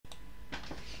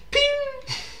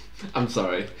I'm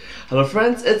sorry. Hello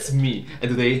friends, it's me,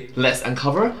 and today let's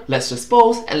uncover, let's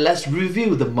dispose, and let's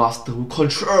review the master who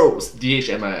controls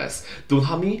DHMIS. Don't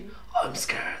hurt me, I'm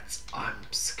scared. I'm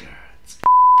scared.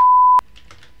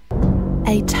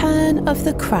 A turn of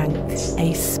the crank,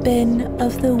 a spin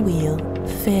of the wheel,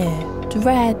 fear,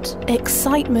 dread,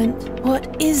 excitement,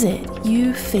 what is it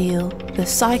you feel? The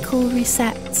cycle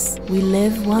resets, we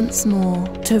live once more,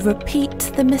 to repeat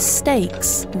the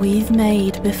mistakes we've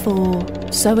made before.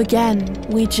 So again,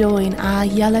 we join our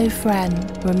yellow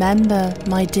friend. Remember,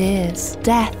 my dears,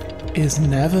 death is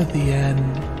never the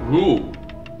end. Ooh.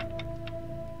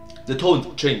 The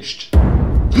tone changed.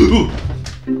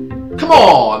 Come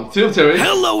on, Film Theory!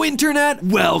 Hello Internet,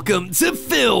 welcome to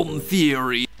Film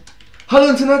Theory! Hello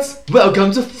Internet,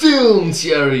 welcome to Film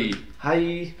Theory!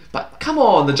 Hi, but come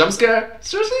on, the jump scare?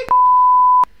 Seriously?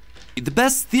 The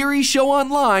best theory show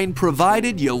online,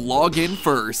 provided you log in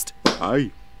first.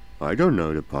 I don't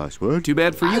know the password. Too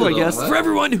bad for you, I guess. For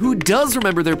everyone who does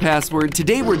remember their password,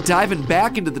 today we're diving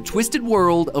back into the twisted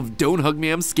world of Don't Hug Me,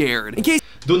 I'm Scared. In case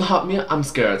Don't Hug Me, I'm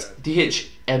Scared.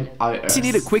 DHMIS. you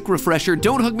need a quick refresher,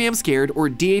 Don't Hug Me, I'm Scared, or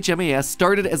DHMIS,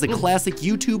 started as a classic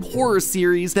YouTube horror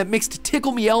series that mixed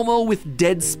Tickle Me Elmo with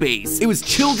Dead Space. It was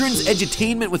children's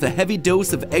edutainment with a heavy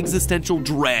dose of existential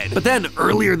dread. But then,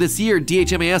 earlier this year,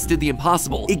 DHMIS did the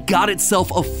impossible. It got itself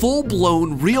a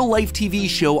full-blown, real-life TV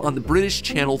show on the British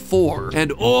Channel 4.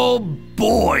 And oh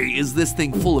boy, is this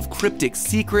thing full of cryptic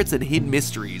secrets and hidden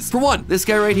mysteries. For one, this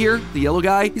guy right here, the yellow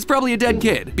guy, he's probably a dead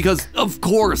kid. Because, of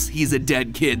course, he's a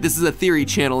dead kid. This is a theory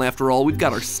channel after all, we've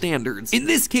got our standards. In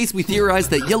this case, we theorize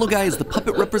that yellow guy is the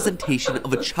puppet representation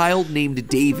of a child named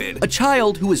David. A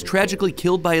child who was tragically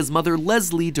killed by his mother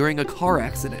Leslie during a car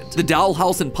accident. The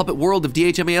dollhouse and puppet world of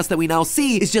DHMIS that we now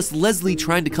see is just Leslie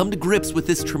trying to come to grips with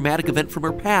this traumatic event from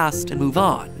her past and move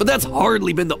on. But that's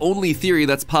hardly been the only theory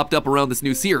that's popped up around this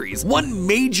new series. One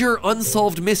major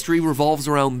unsolved mystery revolves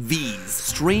around these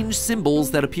strange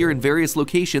symbols that appear in various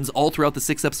locations all throughout the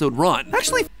 6-episode run.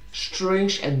 Actually,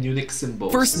 strange and unique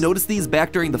symbols. first noticed these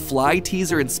back during the Fly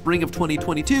teaser in spring of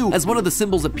 2022, as one of the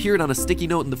symbols appeared on a sticky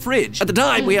note in the fridge. At the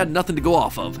time, we had nothing to go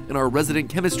off of, and our resident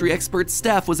chemistry expert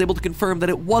Steph was able to confirm that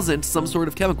it wasn't some sort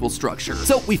of chemical structure.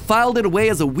 So we filed it away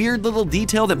as a weird little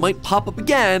detail that might pop up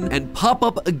again, and pop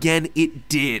up again it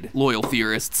did, loyal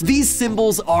theorists. These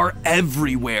symbols are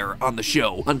everywhere on the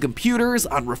show. On computers,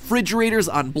 on refrigerators,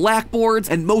 on blackboards,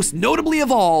 and most notably of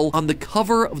all, on the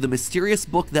cover of the mysterious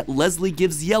book that Leslie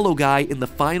gives Yellow Guy in the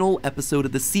final episode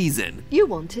of the season. You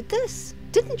wanted this,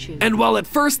 didn't you? And while at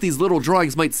first these little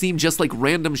drawings might seem just like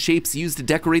random shapes used to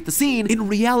decorate the scene, in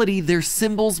reality they're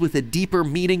symbols with a deeper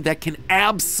meaning that can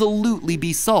absolutely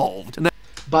be solved. And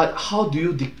But how do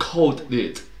you decode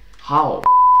it? How?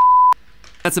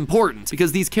 that's important,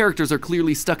 because these characters are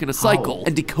clearly stuck in a cycle,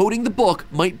 and decoding the book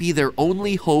might be their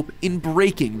only hope in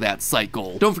breaking that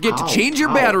cycle. Don't forget to change your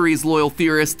batteries, loyal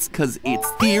theorists, cause it's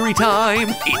theory time!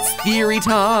 It's theory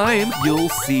time! You'll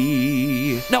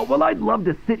see. Now, while I'd love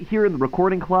to sit here in the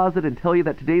recording closet and tell you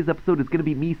that today's episode is gonna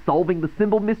be me solving the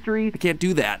symbol mystery, I can't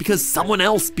do that, because someone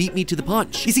else beat me to the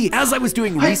punch. You see, as I was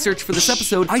doing research for this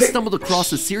episode, I stumbled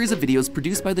across a series of videos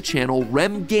produced by the channel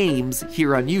Rem Games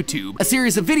here on YouTube. A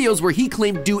series of videos where he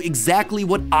claimed to do exactly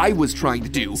what I was trying to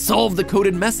do, solve the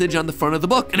coded message on the front of the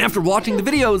book. And after watching the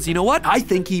videos, you know what? I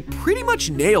think he pretty much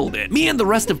nailed it. Me and the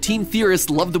rest of Team Theorists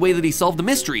loved the way that he solved the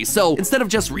mystery, so instead of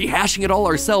just rehashing it all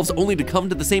ourselves only to come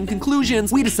to the same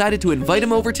conclusions, we decided to invite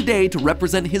him over today to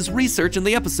represent his research in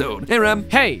the episode. Hey Rem.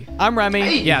 Hey, I'm Remy.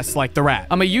 Hey. Yes, like the rat.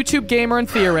 I'm a YouTube gamer and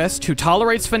theorist who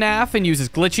tolerates FNAF and uses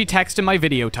glitchy text in my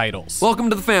video titles. Welcome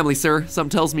to the family, sir. Something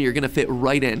tells me you're gonna fit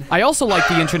right in. I also like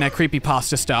the internet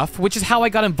creepypasta stuff, which is how I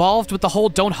got involved with the whole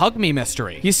Don't Hug Me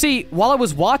mystery. You see, while I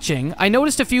was watching, I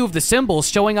noticed a few of the symbols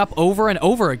showing up over and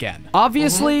over again.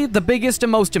 Obviously, the biggest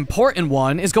and most important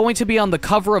one is going to be on the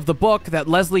cover of the book that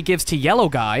Leslie gives to Yellow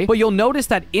Guy, but you'll notice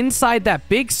that inside that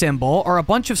big symbol are a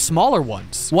bunch of smaller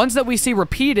ones that we see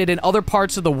repeated in other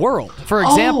parts of the world. For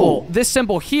example, this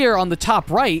symbol here on the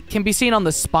top right can be seen on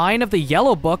the spine of the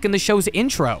yellow book in the show's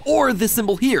intro. Or this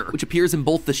symbol here, which appears in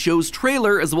both the show's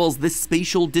trailer as well as this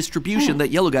spatial distribution that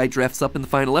Yellow Guy drafts up in the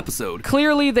final episode.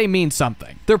 Clearly, they mean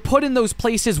something. They're put in those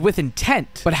places with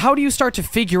intent, but how do you start to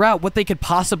figure out what they could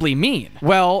possibly mean?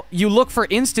 Well, you look for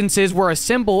instances where a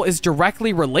symbol is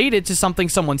directly related to something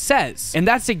someone says, and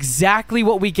that's exactly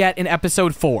what we get in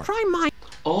episode 4.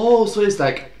 Oh, so it's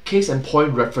like case and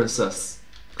point references.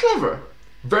 Clever.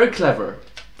 Very clever.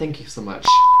 Thank you so much.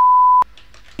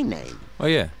 Oh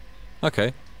yeah.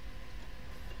 Okay.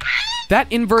 That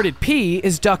inverted P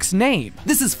is Duck's name.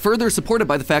 This is further supported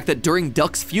by the fact that during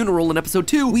Duck's funeral in episode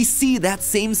 2, we see that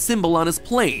same symbol on his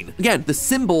plane. Again, the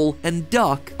symbol and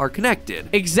Duck are connected.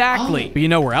 Exactly. But you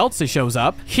know where else it shows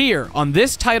up? Here, on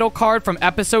this title card from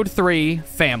episode 3,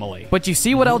 Family. But you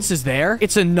see what else is there?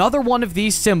 It's another one of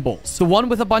these symbols, the one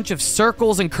with a bunch of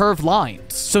circles and curved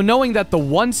lines. So knowing that the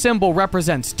one symbol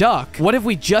represents Duck, what have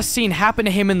we just seen happen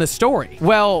to him in the story?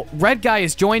 Well, Red Guy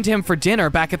has joined him for dinner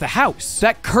back at the house.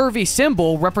 That curvy symbol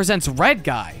represents Red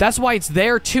Guy. That's why it's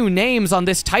their two names on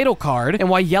this title card,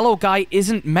 and why Yellow Guy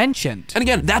isn't mentioned. And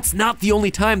again, that's not the only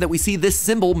time that we see this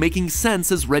symbol making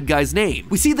sense as Red Guy's name.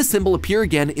 We see the symbol appear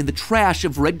again in the trash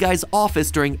of Red Guy's office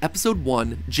during episode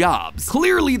 1, Jobs.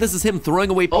 Clearly, this is him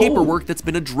throwing away paperwork that's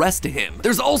been addressed to him.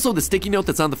 There's also the sticky note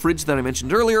that's on the fridge that I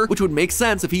mentioned earlier, which would make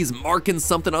sense if he's marking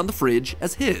something on the fridge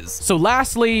as his. So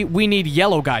lastly, we need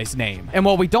Yellow Guy's name. And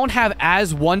while we don't have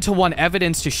as one-to-one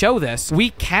evidence to show this, we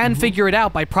can figure it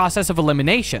out by process of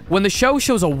elimination. When the show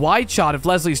shows a wide shot of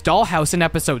Leslie's dollhouse in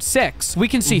episode 6, we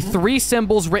can see 3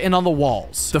 symbols written on the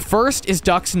walls. The first is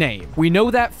Duck's name. We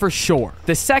know that for sure.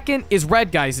 The second is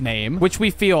Red Guy's name, which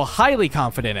we feel highly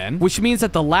confident in, which means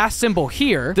that the last symbol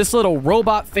here, this little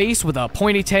robot face with a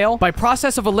pointy tail, by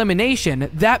process of elimination,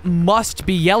 that must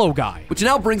be Yellow Guy. Which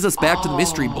now brings us back to the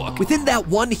mystery book. Within that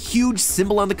one huge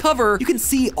symbol on the cover, you can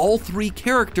see all 3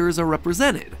 characters are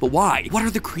represented. But why? What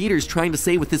are the creators trying to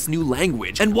say with this new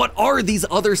language? And what are these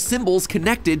other symbols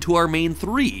connected to our main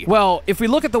 3? Well, if we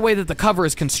look at the way that the cover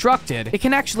is constructed, it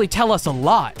can actually tell us a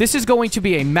lot. This is going to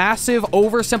be a massive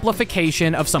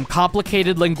oversimplification of some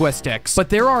complicated linguistics, but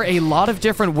there are a lot of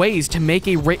different ways to make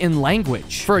a written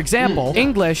language. For example,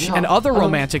 English and other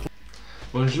romantic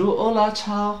Bonjour, hola,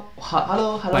 ciao,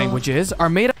 hello, hello. languages are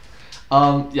made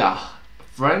Yeah,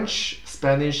 French,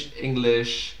 Spanish,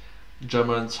 English,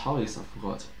 German, Chinese, I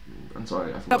forgot. I'm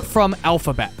sorry, I up forgot. from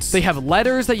alphabets. They have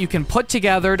letters that you can put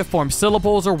together to form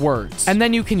syllables or words, and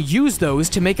then you can use those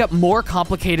to make up more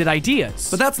complicated ideas.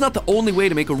 But that's not the only way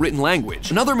to make a written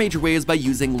language. Another major way is by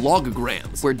using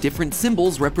logograms, where different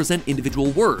symbols represent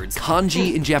individual words.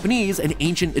 Kanji in Japanese and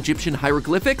ancient Egyptian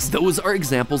hieroglyphics, those are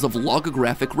examples of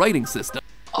logographic writing systems.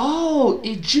 Oh,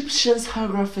 Egyptians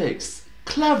hieroglyphics.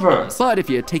 Clever. But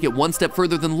if you take it one step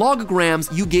further than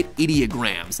logograms, you get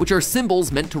ideograms, which are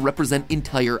symbols meant to represent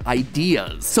entire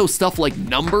ideas. So stuff like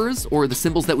numbers, or the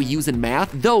symbols that we use in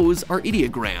math, those are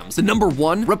ideograms. The number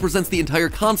 1 represents the entire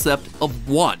concept of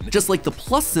 1, just like the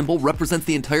plus symbol represents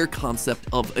the entire concept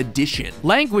of addition.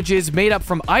 Languages made up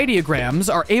from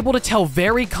ideograms are able to tell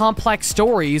very complex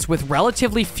stories with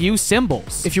relatively few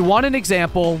symbols. If you want an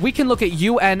example, we can look at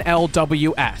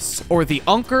UNLWS, or the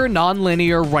Unger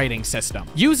Nonlinear Writing System.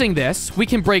 Using this, we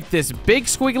can break this big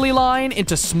squiggly line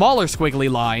into smaller squiggly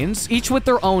lines, each with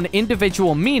their own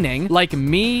individual meaning, like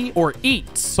me or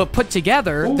eats. But put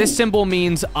together, this symbol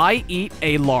means I eat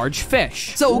a large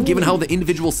fish. So, given how the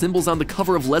individual symbols on the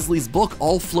cover of Leslie's book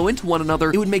all flow into one another,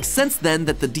 it would make sense then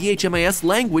that the DHMIS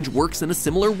language works in a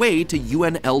similar way to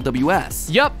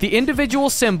UNLWS. Yup, the individual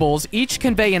symbols each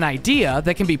convey an idea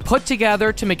that can be put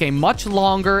together to make a much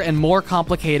longer and more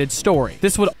complicated story.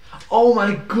 This would Oh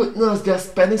my goodness, they're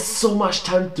spending so much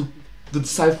time to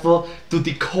decipher, to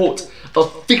decode a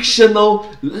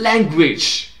fictional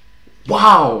language.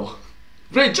 Wow.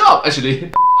 Great job,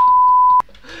 actually.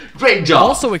 Great job.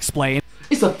 also explain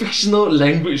It's a fictional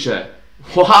language,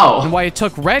 Wow. why it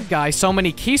took Red Guy so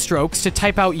many keystrokes to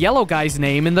type out Yellow Guy's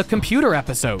name in the computer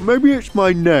episode. Maybe it's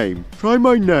my name. Try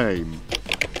my name.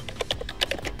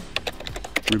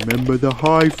 Remember the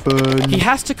hyphen. He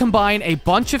has to combine a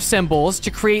bunch of symbols to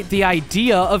create the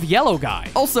idea of Yellow Guy.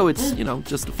 Also, it's, you know,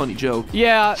 just a funny joke.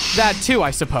 Yeah, that too,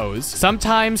 I suppose.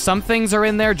 Sometimes some things are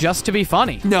in there just to be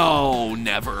funny. No,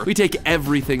 never. We take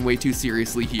everything way too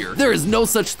seriously here. There is no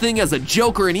such thing as a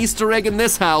joke or an Easter egg in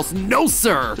this house. No,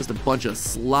 sir. Just a bunch of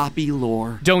sloppy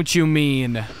lore. Don't you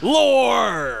mean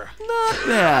lore? Not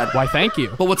bad. Why, thank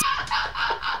you. But what's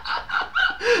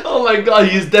Oh my god,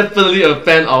 he's definitely a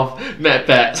fan of Mad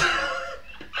Pat.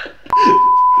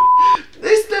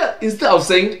 Instead of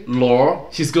saying lore,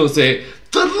 he's gonna say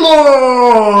the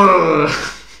lore.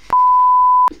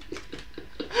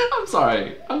 I'm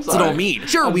sorry. What's it all mean?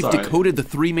 Sure, we've sorry. decoded the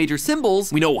 3 major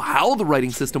symbols. We know how the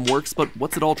writing system works, but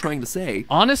what's it all trying to say?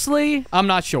 Honestly, I'm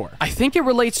not sure. I think it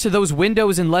relates to those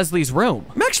windows in Leslie's room.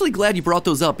 I'm actually glad you brought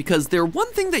those up because they're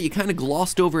one thing that you kind of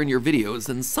glossed over in your videos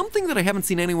and something that I haven't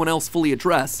seen anyone else fully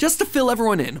address. Just to fill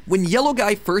everyone in, when Yellow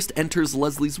Guy first enters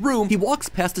Leslie's room, he walks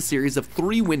past a series of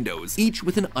 3 windows, each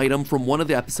with an item from one of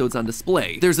the episodes on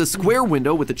display. There's a square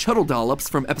window with the Chuddle Dollops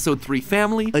from episode 3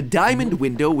 Family, a diamond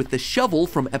window with the shovel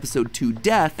from episode episode 2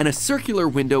 Death, and a circular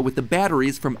window with the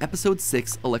batteries from episode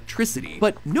 6 Electricity.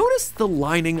 But notice the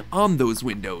lining on those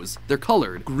windows. They're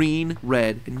colored green,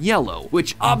 red, and yellow,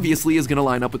 which obviously is going to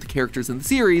line up with the characters in the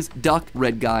series, Duck,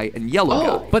 Red Guy, and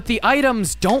Yellow Guy. But the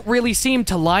items don't really seem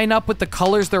to line up with the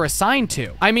colors they're assigned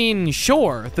to. I mean,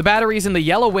 sure, the batteries in the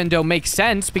yellow window make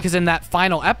sense because in that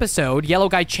final episode, Yellow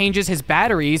Guy changes his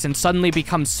batteries and suddenly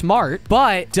becomes smart,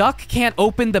 but Duck can't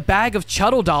open the bag of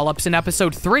Chuddle Dollops in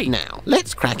episode 3. Now,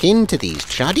 let's crack into these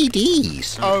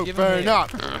chuddy-dees. Open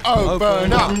up!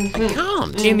 Open up! I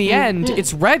can't. In the end,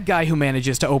 it's Red Guy who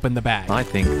manages to open the bag. I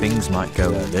think things might go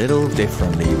a little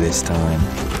differently this time.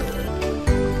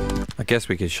 I guess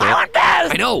we could share.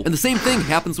 I know, and the same thing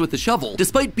happens with the shovel.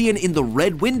 Despite being in the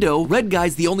red window, Red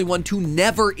Guy's the only one to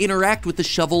never interact with the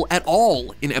shovel at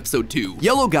all in episode 2.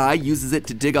 Yellow Guy uses it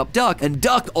to dig up Duck, and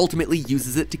Duck ultimately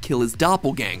uses it to kill his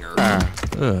doppelganger.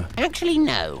 Actually,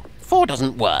 no. 4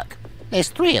 doesn't work. There's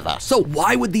 3 of us. So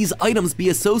why would these items be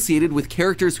associated with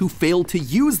characters who failed to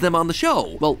use them on the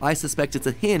show? Well, I suspect it's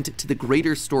a hint to the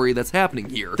greater story that's happening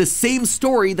here. The same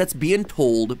story that's being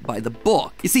told by the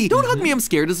book. You see, Don't Hug Me, I'm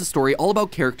Scared is a story all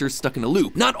about characters stuck in a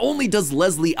loop. Not only does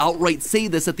Leslie outright say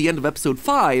this at the end of episode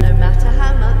 5, No matter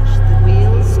how much the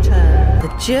wheels turn,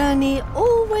 the journey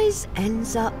always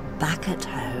ends up back at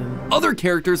home. other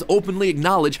characters openly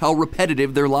acknowledge how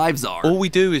repetitive their lives are. All we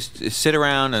do is sit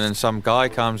around and then some guy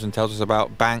comes and tells us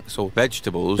about banks or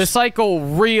vegetables. The cycle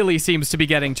really seems to be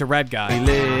getting to Red Guy. We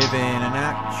live in an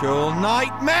actual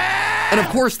nightmare! And of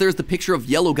course, there's the picture of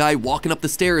Yellow Guy walking up the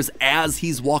stairs as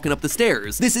he's walking up the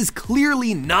stairs. This is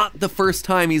clearly not the first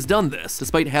time he's done this,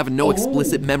 despite having no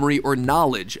explicit memory or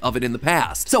knowledge of it in the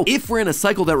past. So if we're in a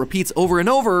cycle that repeats over and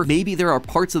over, maybe there are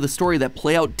parts of the story that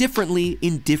play out differently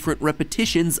in different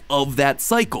repetitions of that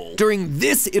cycle. During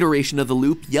this iteration of the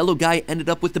loop, Yellow Guy ended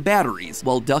up with the batteries,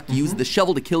 while Duck used the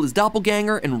shovel to kill his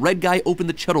doppelganger, and Red Guy opened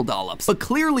the Chuddle Dollops. But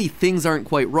clearly things aren't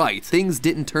quite right. Things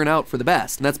didn't turn out for the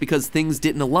best, and that's because things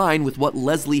didn't align with what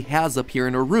Leslie has up here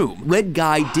in her room. Red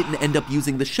Guy didn't end up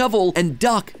using the shovel, and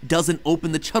Duck doesn't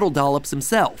open the Chuddle Dollops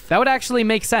himself. That would actually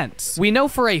make sense. We know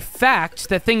for a fact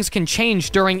that things can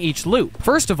change during each loop.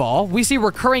 First of all, we see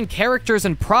recurring characters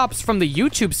and props from the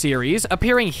YouTube series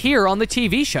appearing here on the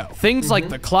TV show. Things like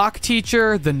the clock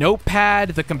teacher, the notepad,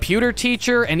 the computer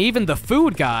teacher, and even the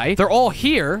food guy, they're all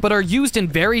here, but are used in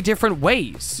very different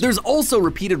ways. There's also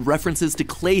repeated references to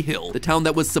Clay Hill, the town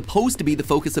that was supposed to be the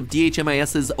focus of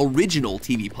DHMIS's original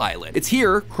TV pilot. It's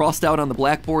here, crossed out on the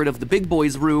blackboard of the big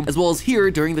boy's room, as well as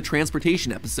here during the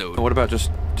transportation episode. What about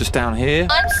just down here?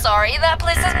 I'm sorry, that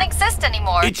place doesn't exist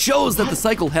anymore. It shows that the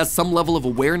cycle has some level of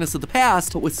awareness of the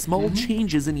past, but with small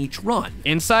changes in each run.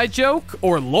 Inside joke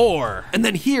or lore? And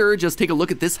then here, just take a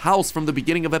look at this house from the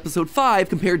beginning of episode 5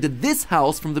 compared to this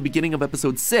house from the beginning of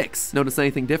episode 6. Notice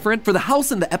anything different? For the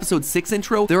house in the episode 6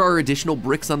 intro, there are additional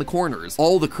bricks on the corners.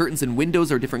 All the curtains and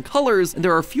windows are different colors, and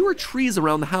there are fewer trees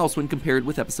around the house when compared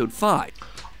with episode 5.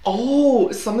 Oh,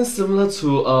 it's something similar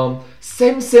to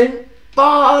same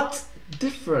but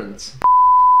different.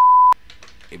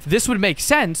 This would make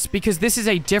sense because this is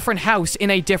a different house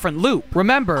in a different loop.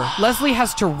 Remember, Leslie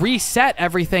has to reset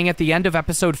everything at the end of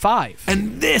episode 5.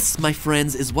 And this, my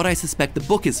friends, is what I suspect the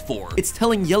book is for. It's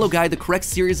telling Yellow Guy the correct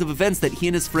series of events that he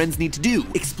and his friends need to do,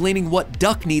 explaining what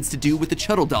Duck needs to do with the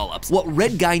Chuddle Dollops, what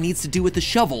Red Guy needs to do with the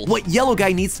shovel, what Yellow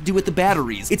Guy needs to do with the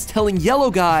batteries. It's telling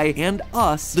Yellow Guy and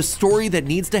us the story that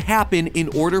needs to happen in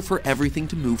order for everything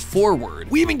to move forward.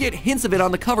 We even get hints of it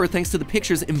on the cover thanks to the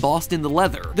pictures embossed in the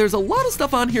leather. There's a lot of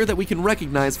stuff on here that we can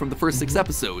recognize from the first 6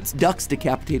 episodes. Duck's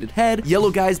decapitated head,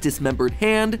 Yellow Guy's dismembered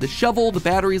hand, the shovel, the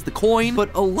batteries, the coin,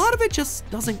 but a lot of it just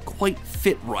doesn't quite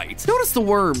fit right. Notice the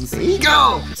worms.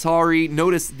 Eagle! Sorry,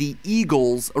 notice the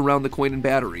eagles around the coin and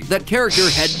battery. That character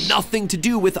had nothing to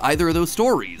do with either of those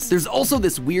stories. There's also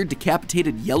this weird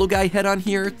decapitated Yellow Guy head on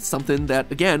here, something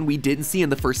that, again, we didn't see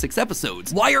in the first 6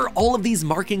 episodes. Why are all of these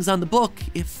markings on the book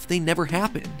if they never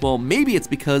happen? Well, maybe it's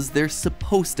because they're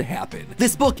supposed to happen.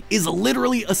 This book is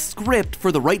literally a script for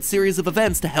the right series of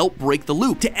events to help break the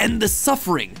loop, to end the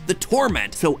suffering, the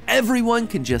torment, so everyone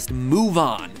can just move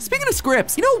on. Speaking of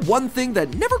scripts, you know one thing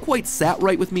that never quite sat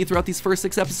right with me throughout these first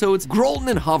 6 episodes? Grolton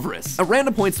and Hoverus. At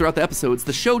random points throughout the episodes,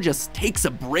 the show just takes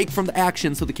a break from the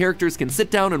action so the characters can sit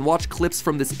down and watch clips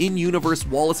from this in-universe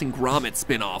Wallace and Gromit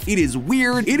spin-off. It is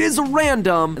weird, it is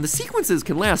random, and the sequences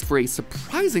can last for a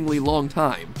surprisingly long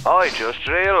time. I just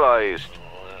realized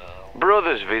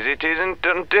Brother's visit isn't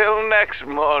until next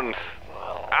month.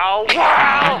 Ow!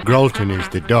 Wow! Grolton is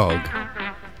the dog.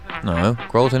 No,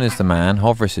 Grolton is the man,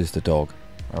 Hoverus is the dog.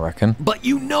 I reckon. But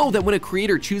you know that when a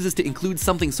creator chooses to include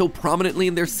something so prominently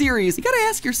in their series, you gotta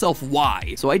ask yourself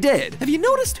why. So I did. Have you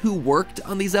noticed who worked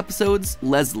on these episodes?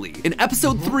 Leslie. In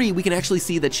episode 3, we can actually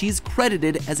see that she's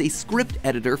credited as a script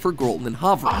editor for Grolton and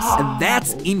Havras. And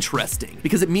that's interesting,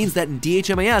 because it means that in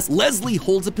DHMIS, Leslie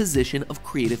holds a position of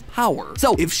creative power.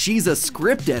 So if she's a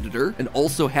script editor and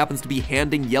also happens to be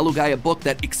handing Yellow Guy a book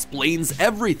that explains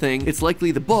everything, it's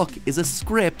likely the book is a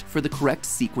script for the correct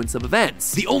sequence of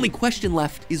events. The only question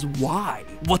left is why?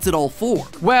 What's it all for?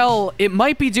 Well, it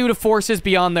might be due to forces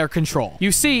beyond their control.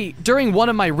 You see, during one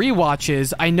of my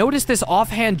rewatches, I noticed this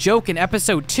offhand joke in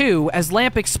episode 2 as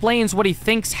Lamp explains what he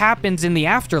thinks happens in the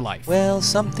afterlife. Well,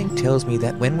 something tells me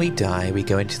that when we die, we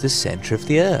go into the center of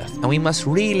the earth, and we must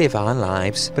relive our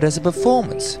lives, but as a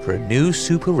performance for a new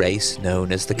super race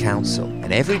known as the Council.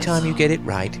 And every time you get it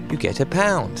right, you get a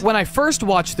pound. When I first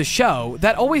watched the show,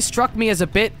 that always struck me as a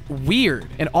bit weird,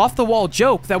 an off-the-wall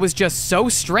joke that was just so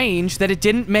strange that it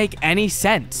didn't make any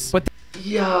sense. But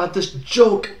yeah, this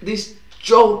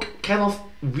joke kind of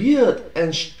weird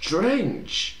and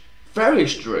strange. Very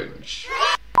strange.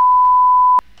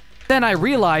 Then I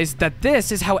realized that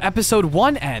this is how episode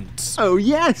 1 ends. Oh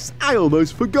yes, I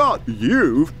almost forgot.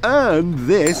 You've earned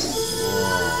this.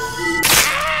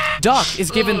 Duck is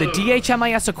given the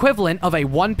DHMIS equivalent of a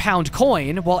 £1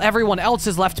 coin, while everyone else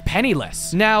is left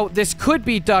penniless. Now, this could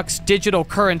be Duck's digital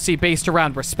currency based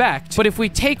around respect, but if we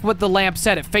take what the Lamp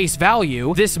said at face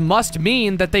value, this must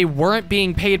mean that they weren't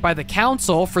being paid by the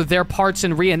Council for their parts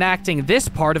in reenacting this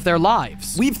part of their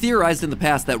lives. We've theorized in the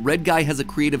past that Red Guy has a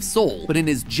creative soul, but in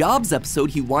his Jobs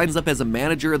episode, he winds up as a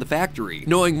manager of the factory.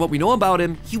 Knowing what we know about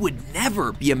him, he would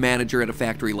never be a manager at a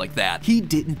factory like that. He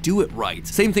didn't do it right.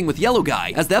 Same thing with Yellow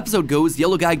Guy. As the episode goes,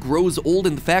 Yellow Guy grows old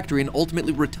in the factory and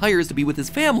ultimately retires to be with his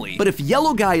family. But if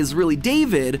Yellow Guy is really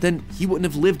David, then he wouldn't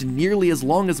have lived nearly as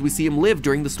long as we see him live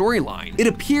during the storyline. It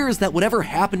appears that whatever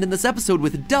happened in this episode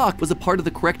with Duck was a part of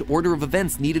the correct order of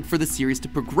events needed for the series to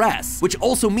progress, which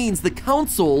also means the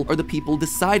Council are the people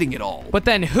deciding it all. But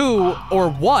then who or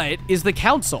what is the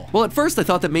Council? Well, at first I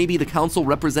thought that maybe the Council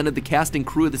represented the cast and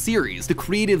crew of the series, the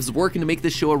creatives working to make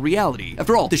this show a reality.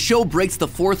 After all, the show breaks the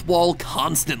fourth wall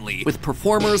constantly, with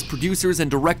performers, producers,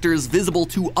 and directors visible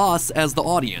to us as the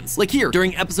audience. Like here,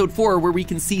 during episode 4, where we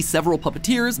can see several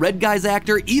puppeteers, Red Guy's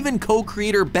actor, even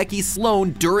co-creator Becky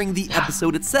Sloan during the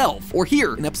episode itself. Or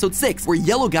here, in episode 6, where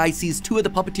Yellow Guy sees 2 of the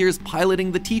puppeteers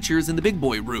piloting the teachers in the big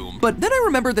boy room. But then I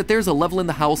remember that there's a level in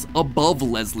the house above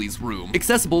Leslie's room,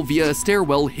 accessible via a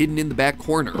stairwell hidden in the back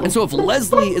corner. And so if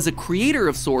Leslie is a creator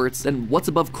of sorts, then what's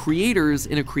above creators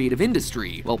in a creative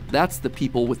industry? Well, that's the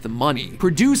people with the money.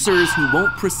 Producers who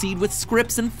won't proceed with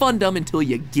scripts and fundum until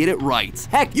you get it right.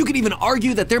 Heck, you could even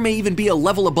argue that there may even be a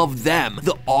level above them,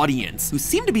 the audience, who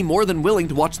seem to be more than willing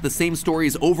to watch the same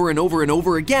stories over and over and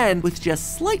over again with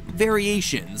just slight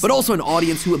variations, but also an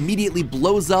audience who immediately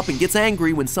blows up and gets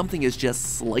angry when something is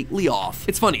just slightly off.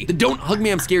 It's funny, the Don't Hug Me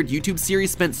I'm Scared YouTube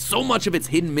series spent so much of its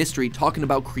hidden mystery talking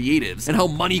about creatives and how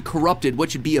money corrupted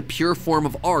what should be a pure form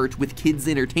of art with kids'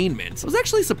 entertainment. I was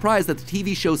actually surprised that the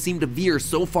TV show seemed to veer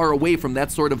so far away from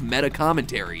that sort of meta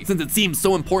commentary, since it seems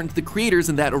so important to the creators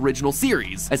in that original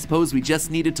series. I suppose we just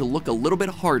needed to look a little bit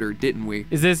harder, didn't we?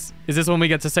 Is this when we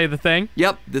get to say the thing?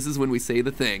 Yep, this is when we say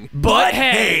the thing. But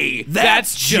hey,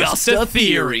 that's just a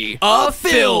theory. A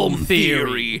film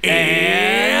theory.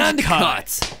 And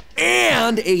cut.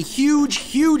 And a huge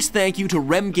thank you to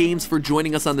Rem Games for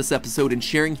joining us on this episode and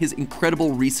sharing his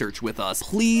incredible research with us.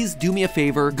 Please do me a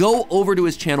favor, go over to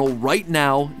his channel right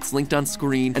now, it's linked on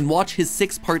screen, and watch his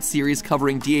 6-part series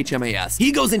covering DHMIS.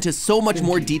 He goes into so much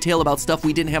more detail about stuff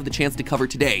we didn't have the chance to cover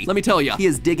today. Let me tell you, he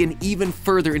is digging even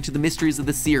further into the mysteries of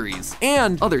the series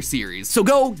and other series. So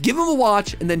go, give him a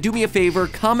watch, and then do me a favor,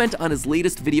 comment on his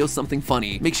latest video something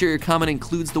funny. Make sure your comment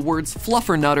includes the words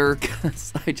fluffernutter,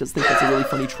 because I just think that's a really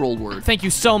funny troll word. Thank you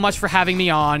so much for having me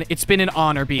on. It's been an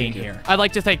honor being here. I'd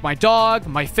like to thank my dog,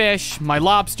 my fish, my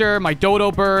lobster, my dodo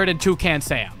bird, and Toucan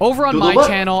Sam. Over on my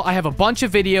channel, I have a bunch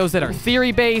of videos that are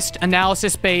theory-based,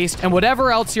 analysis-based, and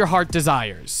whatever else your heart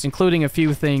desires, including a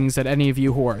few things that any of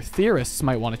you who are theorists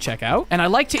might want to check out. And I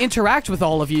like to interact with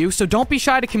all of you, so don't be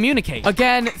shy to communicate.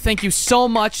 Again, thank you so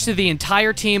much to the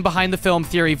entire team behind the film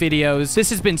theory videos.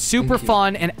 This has been super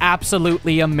fun and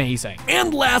absolutely amazing.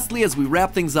 And lastly, as we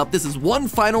wrap things up, this is one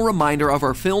final reminder of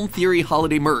our Film Theory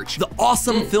holiday merch. The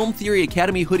awesome Film Theory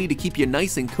Academy hoodie to keep you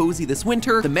nice and cozy this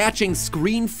winter, the matching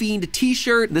Screen Fiend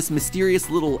t-shirt, this mysterious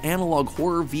little analog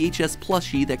horror VHS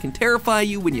plushie that can terrify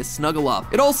you when you snuggle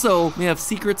up. It also may have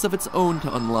secrets of its own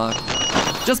to unlock.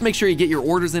 Just make sure you get your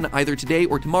orders in either today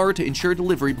or tomorrow to ensure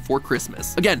delivery before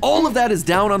Christmas. Again, all of that is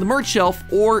down on the merch shelf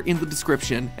or in the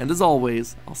description. And as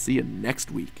always, I'll see you next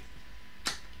week.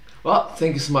 Well,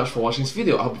 thank you so much for watching this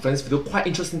video. I hope you find this video quite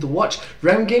interesting to watch.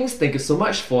 Ram Games, thank you so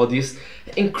much for this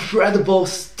incredible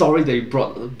story that you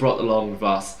brought along with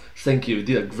us. Thank you, you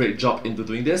did a great job into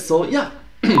doing this. So yeah,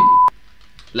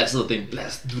 let's do the thing.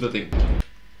 Let's do the thing.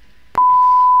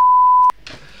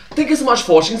 Thank you so much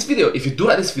for watching this video. If you do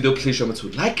like this video, please remember to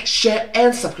like, share,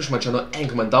 and subscribe to my channel and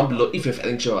comment down below if you have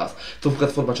anything to share with us. Don't forget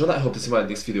to follow my channel. I hope to see you in the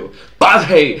next video. But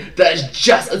hey, that's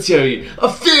just a theory, a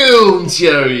film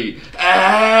theory.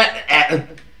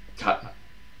 Cut.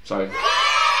 Sorry.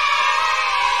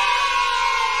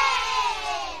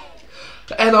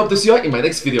 And I hope to see you in my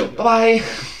next video. Bye bye.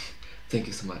 Thank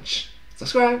you so much.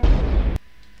 Subscribe. I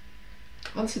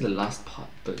want to see the last part,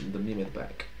 the meme at the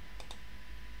back.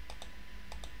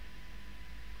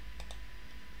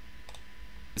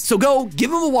 So go,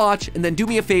 give him a watch, and then do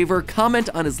me a favor, comment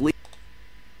on his link.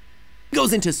 It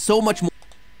goes into so much more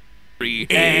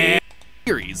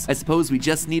series. I suppose we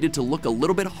just needed to look a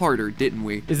little bit harder, didn't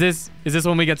we? Is this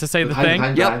when we get to say the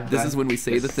thing? Yep, this is when we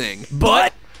say the thing.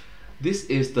 But this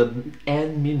is the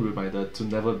end meme reminder to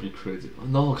never be crazy. Oh,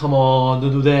 no, come on,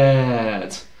 don't do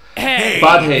that. Hey,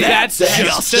 but hey, that's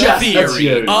just a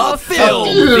theory. A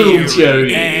film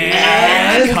theory.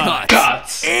 And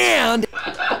cuts. And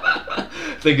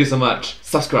thank you so much.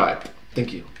 Subscribe.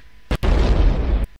 Thank you.